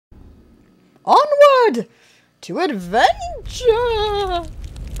Onward to adventure!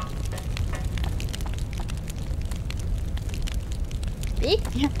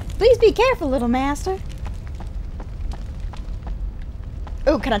 Please be careful, little master.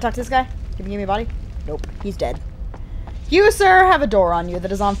 Oh, can I talk to this guy? Can you give me a body? Nope, he's dead. You, sir, have a door on you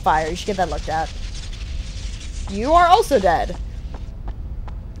that is on fire. You should get that looked at. You are also dead.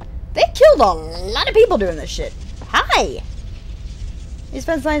 They killed a lot of people doing this shit. Hi! These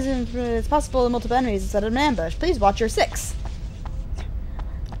fence lines, it's possible multiple enemies instead of an ambush. Please watch your 6.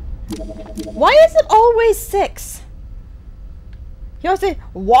 Why is it always 6? You always say,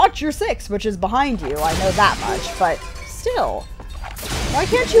 watch your 6, which is behind you. I know that much, but still. Why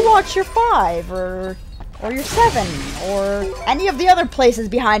can't you watch your 5, or your 7, or any of the other places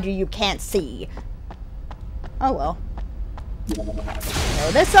behind you can't see? Oh well.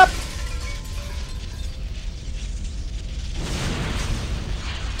 Throw this up.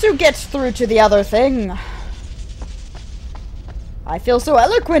 To get through to the other thing. I feel so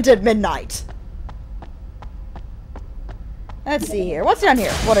eloquent at midnight. Let's see here. What's down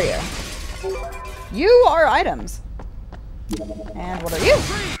here? What are you? You are items. And what are you?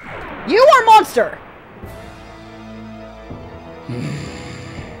 You are monster!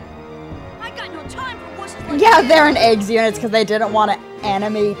 I got no time for horses like Yeah, they're in eggs units because they didn't want to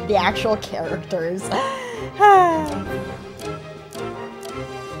animate the actual characters.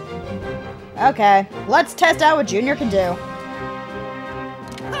 Okay, let's test out what Junior can do.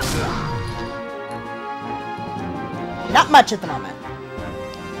 Not much at the moment.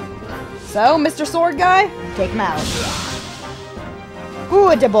 So, Mr. Sword Guy, take him out.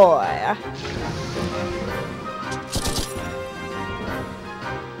 Good boy.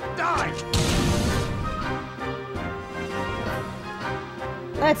 Die.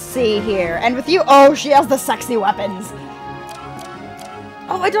 Let's see here. And with you, oh, she has the sexy weapons.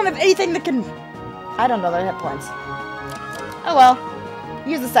 Oh, I don't have anything that can... I don't know their hit points. Oh well.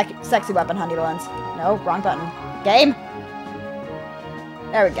 Use the sexy weapon, Honey Buns. No, wrong button. Game.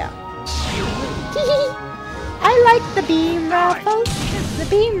 There we go. I like the beam rifles. The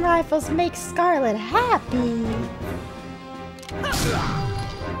beam rifles make Scarlet happy.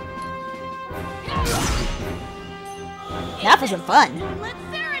 Now for some fun. let's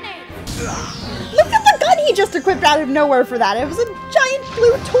serenade. Look at the gun he just equipped out of nowhere for that. It was a giant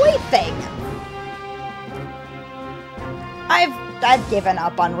blue toy thing. I've given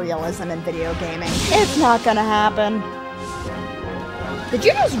up on realism in video gaming. It's not gonna happen. Did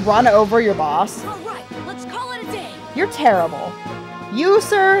you just run over your boss? All right, let's call it a day. You're terrible. You,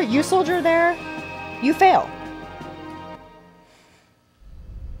 sir, you soldier there, you fail.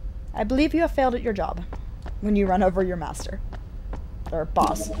 I believe you have failed at your job when you run over your master. Or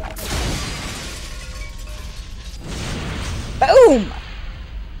boss. Boom!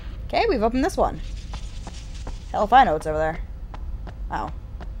 Okay, we've opened this one. Hell if I know what's over there. Oh.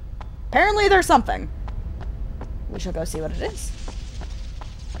 Apparently there's something. We shall go see what it is.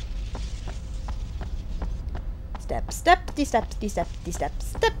 Step, step, de-step, de-step, de-step,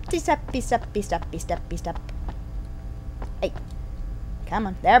 step, de-step, de-step, de-step, de-step, de-step. Hey. Come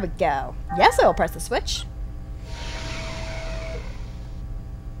on. There we go. Yes, I will press the switch.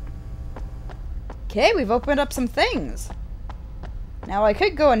 Okay, we've opened up some things. Now, I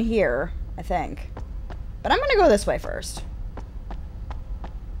could go in here, I think. But I'm gonna go this way first.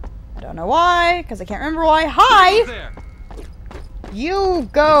 I don't know why, because I can't remember why. Hi! There. You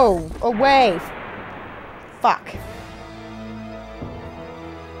go away. Fuck.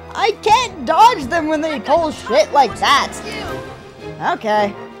 I can't dodge them when they pull shit like that.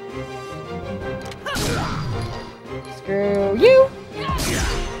 Okay. Screw you.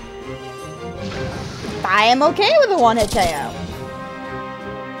 I am okay with a one-hit KO.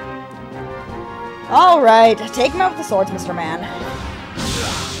 Alright, take him out with the swords, Mr. Man.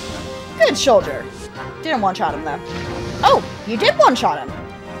 Good soldier. Didn't one-shot him, though. Oh, you did one-shot him.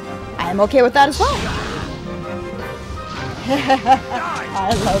 I am okay with that as well.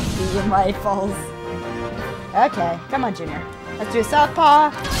 I love beam rifles. Okay, come on, Junior. Let's do a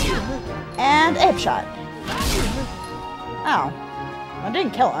southpaw and a hip shot. Oh, I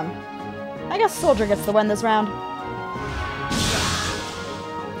didn't kill him. I guess soldier gets the win this round.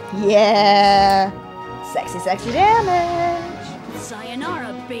 Yeah, sexy, sexy damage.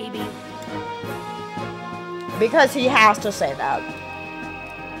 Sayonara, baby. Because he has to say that.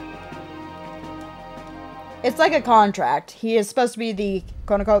 It's like a contract. He is supposed to be the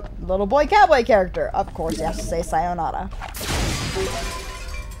quote-unquote little boy cowboy character. Of course, he has to say sayonara.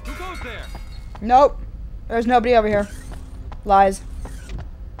 Who goes there? Nope. There's nobody over here. Lies.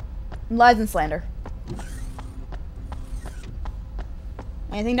 Lies and slander.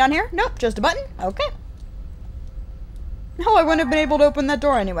 Anything down here? Nope, just a button. Okay. No, I wouldn't have been able to open that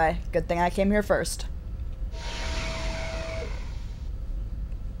door anyway. Good thing I came here first.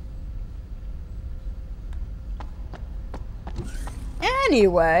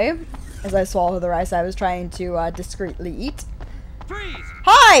 Anyway, as I swallow the rice I was trying to discreetly eat. Freeze!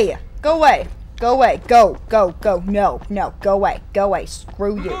 Hi! Go away. Go away. Go. Go. Go. No. No. Go away. Go away.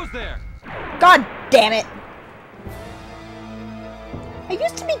 Screw Who you. goes there? God damn it. I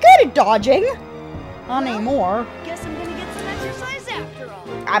used to be good at dodging. Not anymore. Guess I'm gonna get some exercise after all.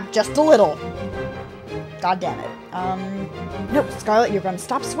 I'm just a little. God damn it. No, Scarlet, you're gonna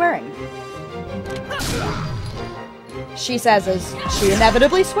stop swearing. She says as she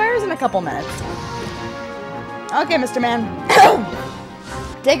inevitably swears in a couple minutes. Okay, Mr. Man.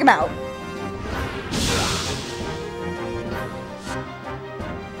 Take him out.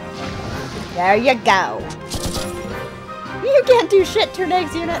 There you go. You can't do shit, turn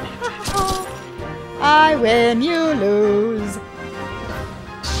eggs unit. I win, you lose.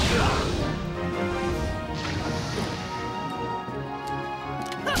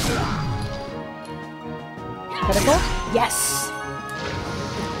 Critical? Yes.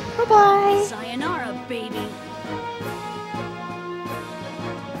 Bye-bye. Sayonara, baby.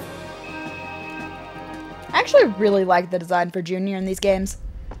 I actually really like the design for Junior in these games.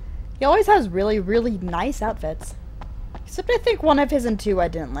 He always has really, really nice outfits. Except I think one of his and two I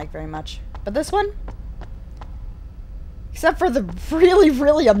didn't like very much. But this one? Except for the really,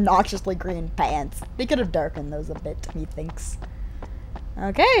 really obnoxiously green pants. They could have darkened those a bit, methinks.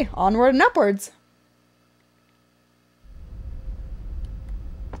 Okay, onward and upwards.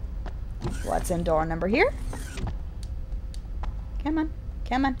 What's in door number here? Come on,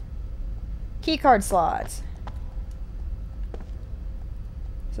 come on. Keycard slots.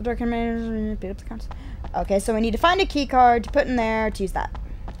 So door can manage, beat up the cards. Okay, so we need to find a key card to put in there to use that.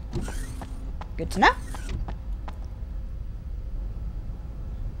 Good to know.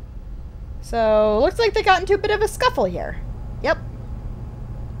 So, looks like they got into a bit of a scuffle here. Yep.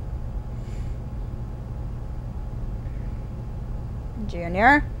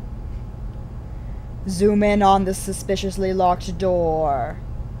 Junior. Zoom in on the suspiciously locked door.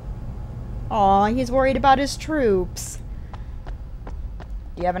 Aw, he's worried about his troops.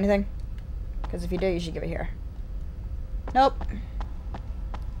 Do you have anything? Because if you do, you should give it here. Nope.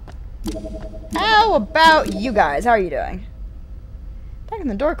 How about you guys? How are you doing? Attacking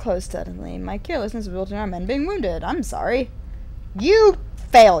the door closed suddenly. My carelessness resulted in our men being wounded. I'm sorry. You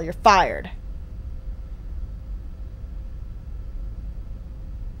fail. You're fired.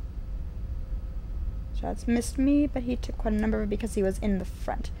 Shots missed me, but he took quite a number because he was in the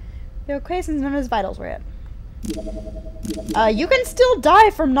front. The okay since none of his vitals were hit. You can still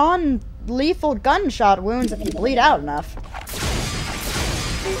die from non-lethal gunshot wounds if you bleed out enough.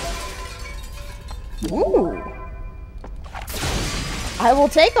 Ooh. I will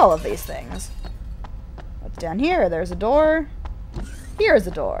take all of these things. What's down here? There's a door. Here's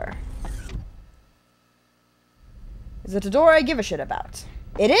a door. Is it a door I give a shit about?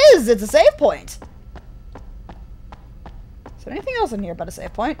 It is! It's a save point! Is there anything else in here but a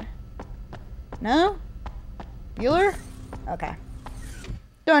save point? No? Bueller? Okay.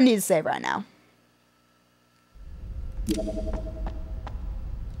 Don't need to save right now.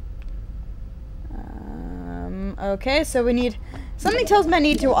 Okay, so we need... Something tells me I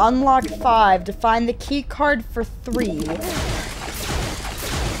need to unlock 5 to find the key card for 3.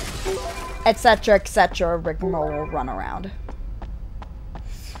 Etc, etc, rigmarole run around.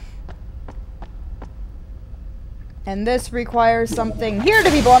 And this requires something here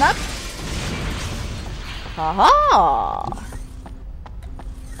to be blown up. Haha!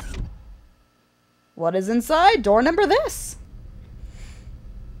 What is inside? Door number this.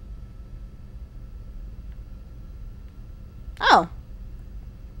 Oh.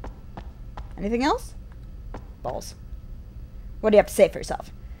 Anything else? Balls. What do you have to say for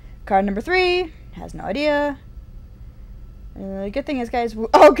yourself? Card number 3. Has no idea. Good thing this guy's...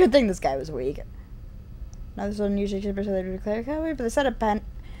 Oh, good thing this guy was weak. Now this one usually should declare but the setup pen.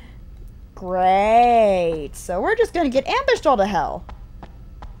 Great. So we're just gonna get ambushed all to hell.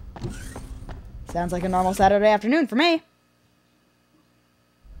 Sounds like a normal Saturday afternoon for me.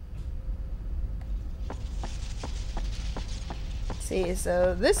 Let's see,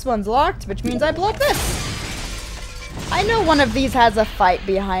 so this one's locked, which means I blow up this. I know one of these has a fight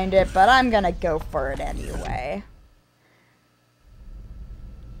behind it, but I'm gonna go for it anyway.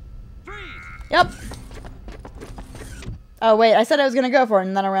 Yep. Oh, wait, I said I was gonna go for it,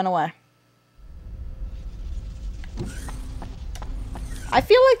 and then I ran away. I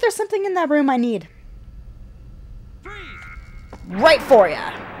feel like there's something in that room I need. right for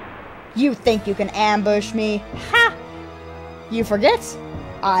ya. You think you can ambush me? Ha! You forget,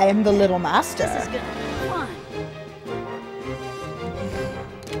 I am the little master. This is gonna be fun.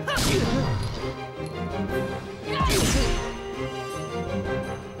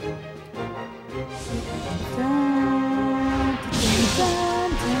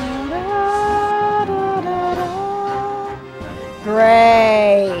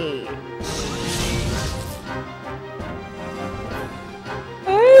 Great.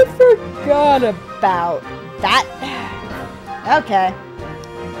 I forgot about that. Okay.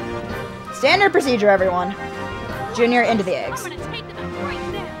 Standard procedure, everyone. Junior, into the eggs. I'm gonna take them out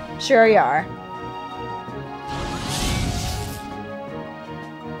right now. Sure you are.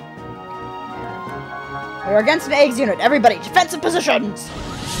 We're against an eggs unit. Everybody, defensive positions.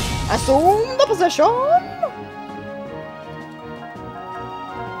 Assume the position.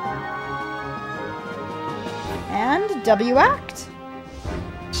 And W act.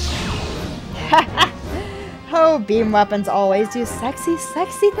 Oh, beam weapons always do sexy,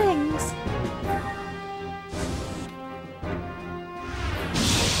 sexy things.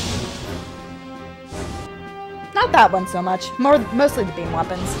 Not that one so much. Mostly the beam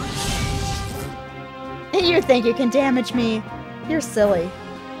weapons. You think you can damage me? You're silly.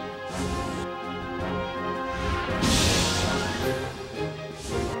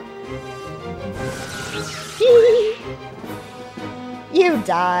 You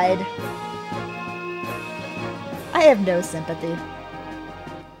died. I have no sympathy.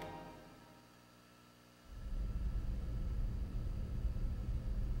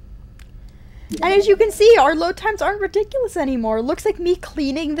 And as you can see, our load times aren't ridiculous anymore. Looks like me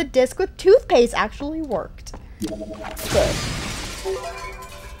cleaning the disc with toothpaste actually worked. Good.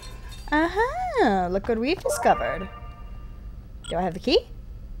 Aha! Look what we've discovered. Do I have the key?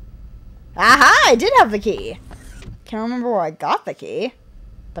 Aha! I did have the key. Can't remember where I got the key,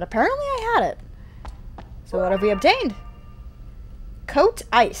 but apparently I had it. So what have we obtained? Coat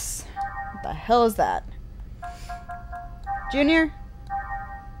ice. What the hell is that? Junior?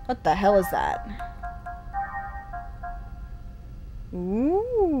 What the hell is that?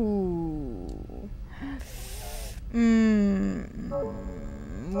 Ooh.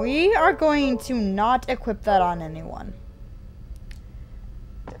 We are going to not equip that on anyone.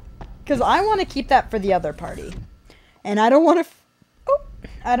 Because I want to keep that for the other party. And I don't want to...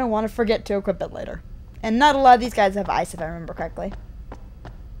 I don't want to forget to equip it later. And not a lot of these guys have ice, if I remember correctly.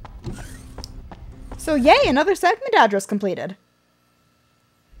 So yay, another segment address completed.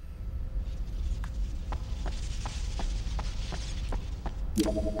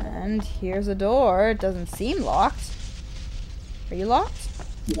 And here's a door. It doesn't seem locked. Are you locked?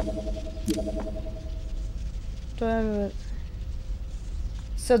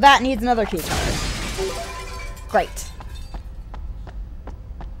 So that needs another key card. Great.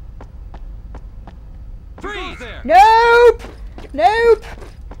 Nope! Nope!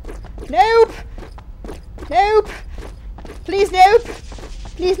 Nope! Nope! Please nope!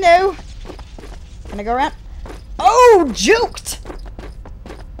 Please no! Can I go around? Oh! Juked!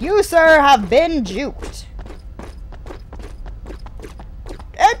 You, sir, have been juked.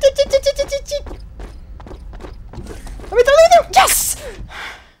 Let me through! Yes!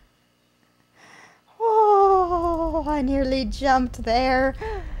 Oh, I nearly jumped there.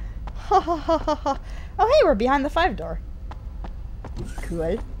 Oh, hey, we're behind the 5 door.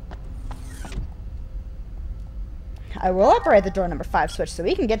 Cool. I will operate the door number 5 switch so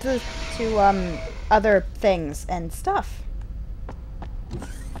we can get to other things and stuff.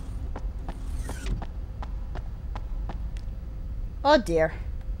 Oh dear.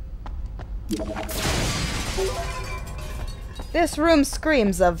 This room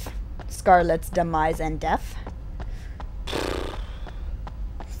screams of Scarlet's demise and death.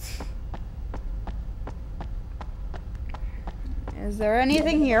 Is there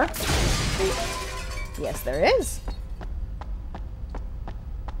anything here? Yes, there is.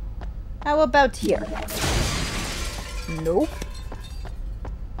 How about here? Nope.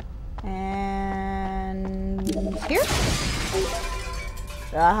 And here?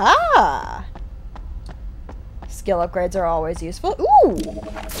 Aha! Skill upgrades are always useful. Ooh!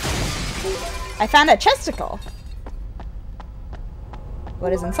 I found a chesticle.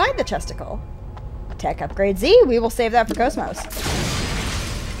 What is inside the chesticle? Tech upgrade Z. We will save that for kos-mos.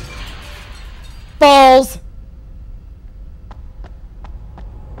 Balls!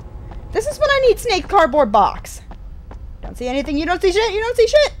 This is when I need snake cardboard box. Don't see anything. You don't see shit. You don't see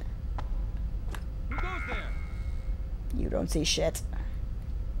shit. Who goes there? You don't see shit.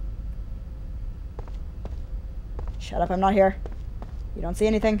 Shut up, I'm not here. You don't see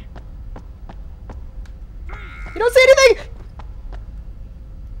anything. You don't see anything!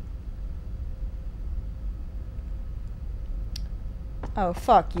 Oh,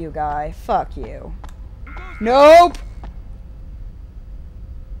 fuck you, guy. Fuck you. Nope!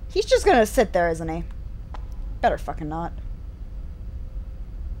 He's just gonna sit there, isn't he? Better fucking not.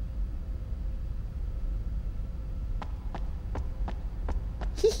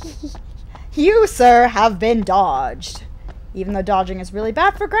 You, sir, have been dodged. Even though dodging is really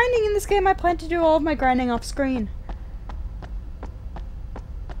bad for grinding in this game, I plan to do all of my grinding off screen.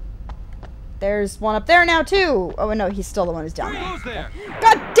 There's one up there now, too. Oh, no, he's still the one who's down there.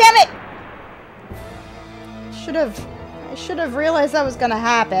 God damn it! I should have realized that was gonna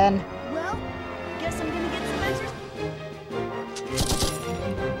happen. Well, guess I'm gonna get some exercise.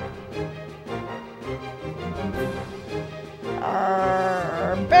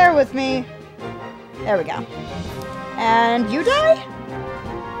 Bear with me. There we go. And you die?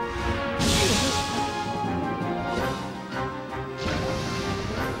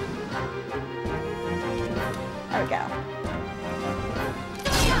 There we go.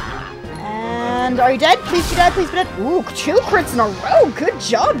 And are you dead? Please be dead, please be dead. Ooh, 2 crits in a row. Good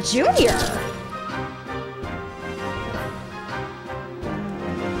job, Junior.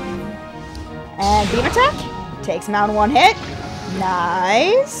 And beam attack. Takes him out in 1 hit.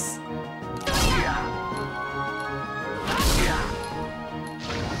 Nice.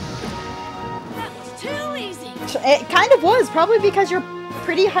 That was too easy. It kind of was, probably because you're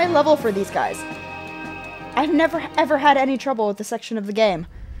pretty high level for these guys. I've never ever had any trouble with this section of the game.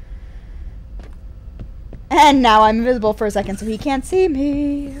 And now I'm invisible for a second so he can't see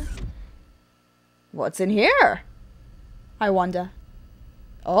me. What's in here? I wonder.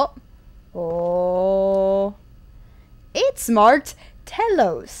 Oh. Oh. It's marked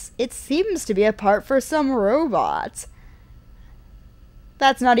Telos. It seems to be a part for some robot.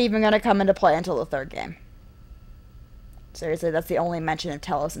 That's not even going to come into play until the 3rd game. Seriously, that's the only mention of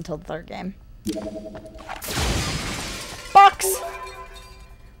Telos until the 3rd game. Box!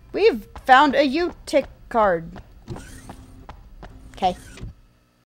 We've found a U-tick card. Okay.